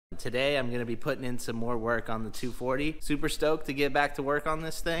today I'm gonna be putting in some more work on the 240. Super stoked to get back to work on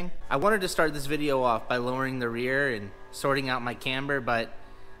this thing. I wanted to start this video off by lowering the rear and sorting out my camber, but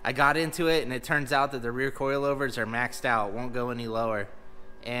I got into it and it turns out that the rear coilovers are maxed out, won't go any lower.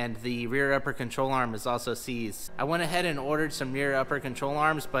 And the rear upper control arm is also seized. I went ahead and ordered some rear upper control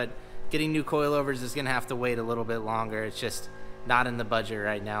arms, but getting new coilovers is gonna have to wait a little bit longer. It's just not in the budget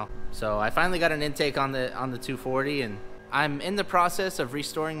right now. So I finally got an intake on the 240, and I'm in the process of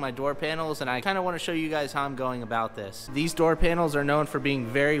restoring my door panels, and I kind of want to show you guys how I'm going about this. These door panels are known for being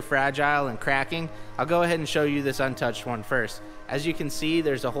very fragile and cracking. I'll go ahead and show you this untouched one first. As you can see,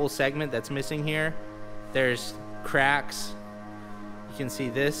 there's a whole segment that's missing here. There's cracks. You can see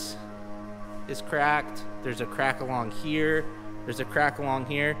this is cracked. There's a crack along here. There's a crack along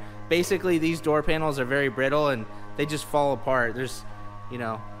here. Basically, these door panels are very brittle and they just fall apart. There's, you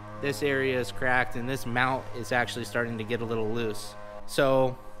know, this area is cracked and this mount is actually starting to get a little loose.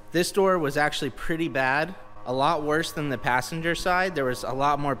 So this door was actually pretty bad, a lot worse than the passenger side. There was a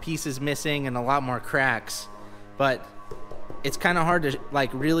lot more pieces missing and a lot more cracks, but it's kind of hard to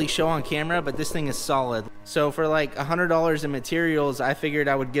like really show on camera, but this thing is solid. So for like $100 in materials, I figured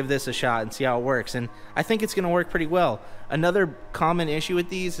I would give this a shot and see how it works, and I think it's gonna work pretty well. Another common issue with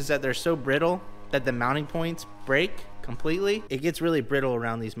these is that they're so brittle that the mounting points break completely. It gets really brittle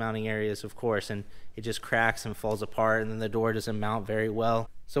around these mounting areas, of course, and it just cracks and falls apart, and then the door doesn't mount very well.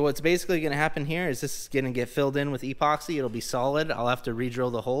 So what's basically gonna happen here is this is gonna get filled in with epoxy. It'll be solid. I'll have to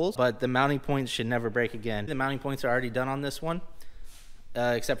re-drill the holes, but the mounting points should never break again. The mounting points are already done on this one,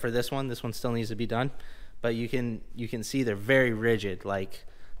 except for this one. This one still needs to be done, but you can see they're very rigid. Like,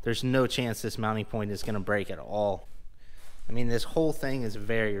 there's no chance this mounting point is gonna break at all. I mean, this whole thing is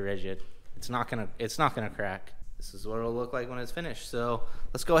very rigid. It's not gonna crack. This is what it'll look like when it's finished. So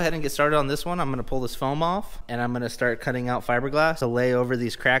let's go ahead and get started on this one. I'm gonna pull this foam off and I'm gonna start cutting out fiberglass to lay over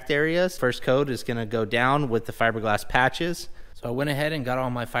these cracked areas. First coat is gonna go down with the fiberglass patches. So I went ahead and got all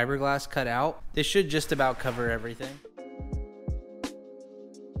my fiberglass cut out. This should just about cover everything.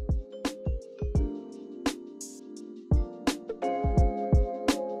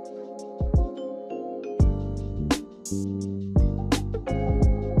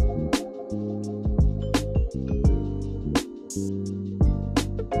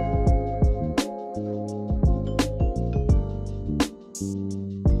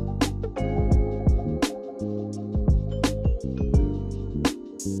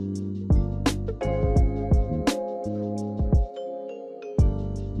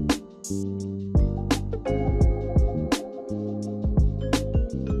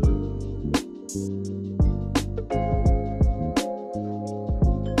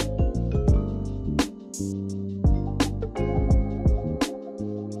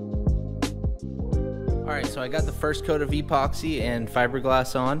 Alright, so I got the first coat of epoxy and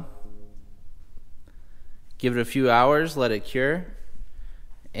fiberglass on. Give it a few hours, let it cure.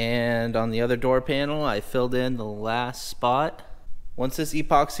 And on the other door panel, I filled in the last spot. Once this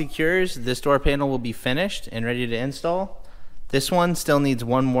epoxy cures, this door panel will be finished and ready to install. This one still needs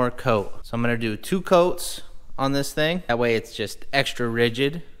one more coat. So I'm gonna do 2 coats on this thing. That way it's just extra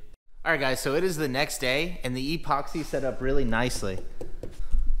rigid. Alright guys, so it is the next day and the epoxy set up really nicely.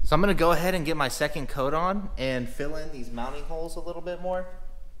 So I'm gonna go ahead and get my second coat on and fill in these mounting holes a little bit more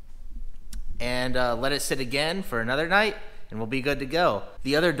and let it sit again for another night and we'll be good to go.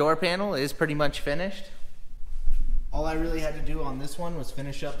 The other door panel is pretty much finished. All I really had to do on this one was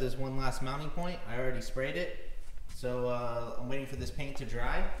finish up this one last mounting point. I already sprayed it. So I'm waiting for this paint to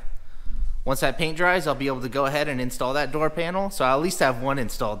dry. Once that paint dries, I'll be able to go ahead and install that door panel. So I'll at least have one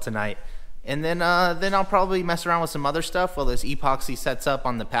installed tonight. And then I'll probably mess around with some other stuff while this epoxy sets up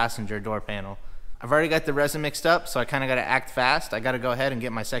on the passenger door panel. I've already got the resin mixed up, so I kind of got to act fast. I got to go ahead and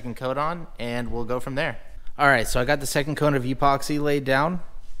get my second coat on, and we'll go from there. All right, so I got the second coat of epoxy laid down.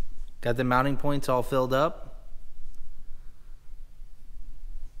 Got the mounting points all filled up.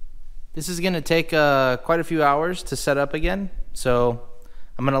 This is going to take quite a few hours to set up again, so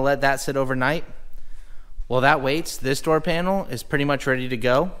I'm going to let that sit overnight. While that waits, this door panel is pretty much ready to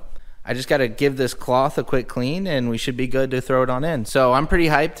go. I just got to give this cloth a quick clean and we should be good to throw it on in. So I'm pretty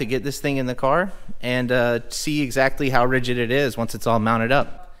hyped to get this thing in the car and see exactly how rigid it is once it's all mounted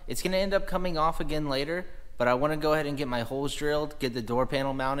up. It's going to end up coming off again later, but I want to go ahead and get my holes drilled, get the door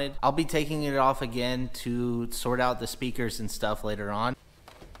panel mounted. I'll be taking it off again to sort out the speakers and stuff later on.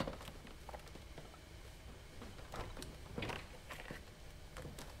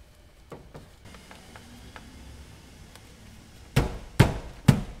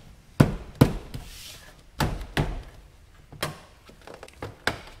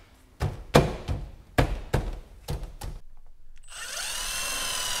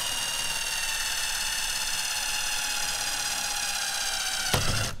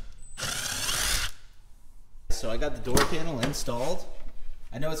 got the door panel installed.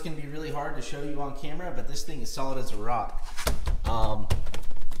 I know it's going to be really hard to show you on camera, but this thing is solid as a rock.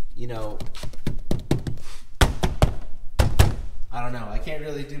 You know, I don't know. I can't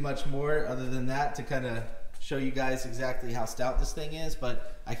really do much more other than that to kind of show you guys exactly how stout this thing is,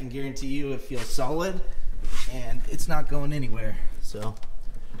 but I can guarantee you it feels solid and it's not going anywhere. So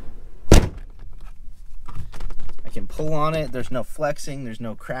I can pull on it. There's no flexing, there's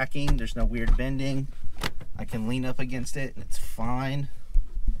no cracking, there's no weird bending. I can lean up against it and it's fine.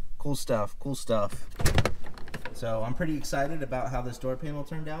 Cool stuff, cool stuff. So I'm pretty excited about how this door panel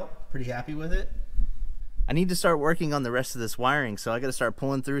turned out. Pretty happy with it. I need to start working on the rest of this wiring, so I got to start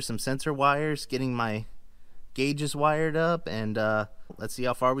pulling through some sensor wires, getting my gauges wired up, and let's see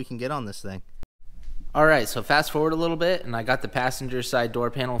how far we can get on this thing. Alright, so fast forward a little bit, and I got the passenger side door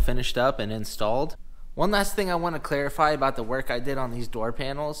panel finished up and installed. One last thing I want to clarify about the work I did on these door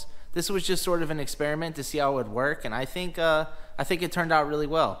panels. This was just sort of an experiment to see how it would work, and I think it turned out really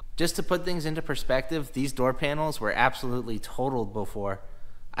well. Just to put things into perspective, these door panels were absolutely totaled before.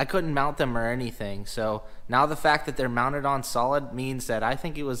 I couldn't mount them or anything, so now the fact that they're mounted on solid means that I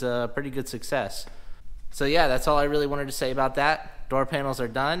think it was a pretty good success. So yeah, that's all I really wanted to say about that. Door panels are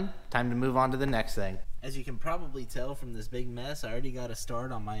done. Time to move on to the next thing. As you can probably tell from this big mess, I already got a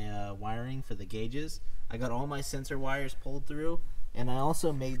start on my wiring for the gauges. I got all my sensor wires pulled through, and I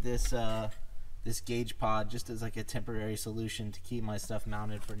also made this this gauge pod just as like a temporary solution to keep my stuff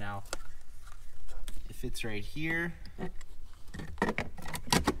mounted for now. It fits right here.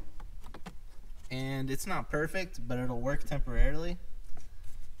 And it's not perfect, but it'll work temporarily.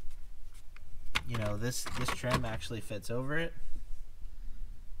 You know, this trim actually fits over it.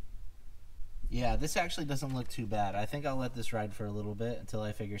 Yeah, this actually doesn't look too bad. I think I'll let this ride for a little bit until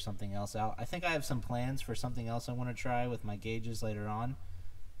I figure something else out. I think I have some plans for something else I want to try with my gauges later on.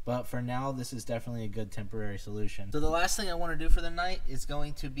 But for now, this is definitely a good temporary solution. So the last thing I want to do for the night is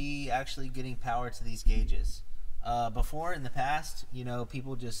going to be actually getting power to these gauges. Before, in the past, you know,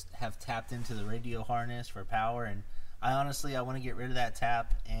 people just have tapped into the radio harness for power, and I want to get rid of that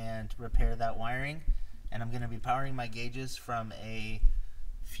tap and repair that wiring. And I'm going to be powering my gauges from a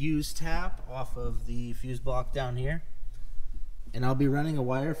fuse tap off of the fuse block down here, and I'll be running a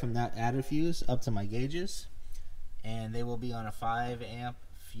wire from that added fuse up to my gauges, and they will be on a 5 amp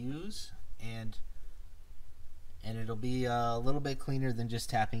fuse, and it'll be a little bit cleaner than just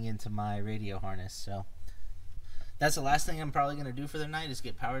tapping into my radio harness. So that's the last thing I'm probably going to do for the night, is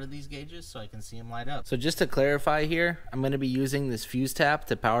get power to these gauges so I can see them light up. So just to clarify here, I'm going to be using this fuse tap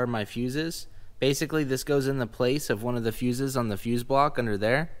to power my fuses. Basically, this goes in the place of one of the fuses on the fuse block under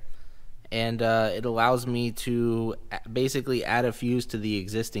there, and it allows me to basically add a fuse to the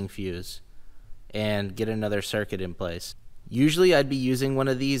existing fuse and get another circuit in place. Usually I'd be using one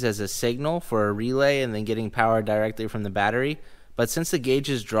of these as a signal for a relay and then getting power directly from the battery, but since the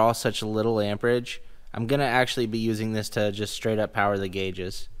gauges draw such a little amperage, I'm going to actually be using this to just straight up power the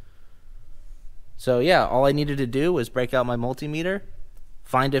gauges. So yeah, all I needed to do was break out my multimeter,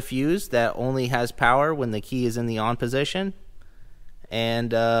 find a fuse that only has power when the key is in the on position,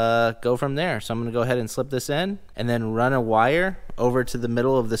 and go from there. So I'm going to go ahead and slip this in and then run a wire over to the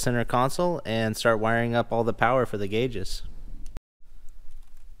middle of the center console and start wiring up all the power for the gauges.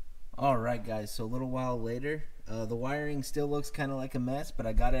 Alright guys, so a little while later, the wiring still looks kind of like a mess, but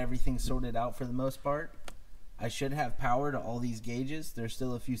I got everything sorted out for the most part. I should have power to all these gauges. There's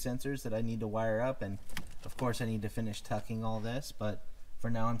still a few sensors that I need to wire up, and of course I need to finish tucking all this, but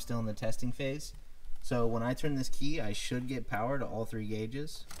for now I'm still in the testing phase. So when I turn this key, I should get power to all 3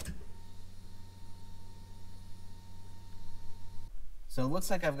 gauges. So it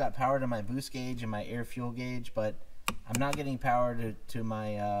looks like I've got power to my boost gauge and my air fuel gauge, but I'm not getting power to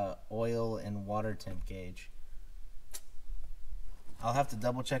my oil and water temp gauge. I'll have to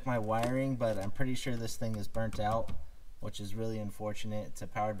double check my wiring, but I'm pretty sure this thing is burnt out, which is really unfortunate. It's a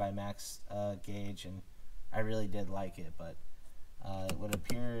powered by max gauge, and I really did like it, but it would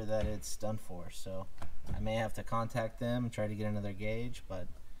appear that it's done for. So I may have to contact them, try to get another gauge, but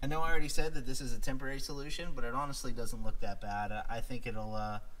I know I already said that this is a temporary solution, but it honestly doesn't look that bad. I think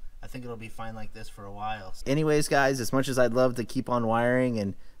it'll be fine like this for a while. Anyways guys, as much as I'd love to keep on wiring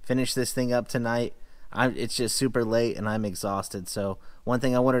and finish this thing up tonight, it's just super late and I'm exhausted. So one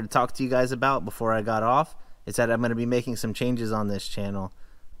thing I wanted to talk to you guys about before I got off is that I'm going to be making some changes on this channel.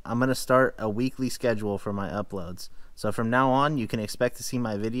 I'm going to start a weekly schedule for my uploads. So from now on, you can expect to see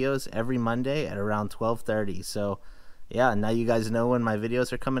my videos every Monday at around 12:30. So yeah, now you guys know when my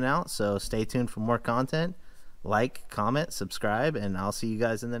videos are coming out, so stay tuned for more content. Like, comment, subscribe, and I'll see you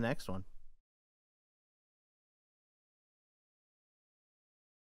guys in the next one.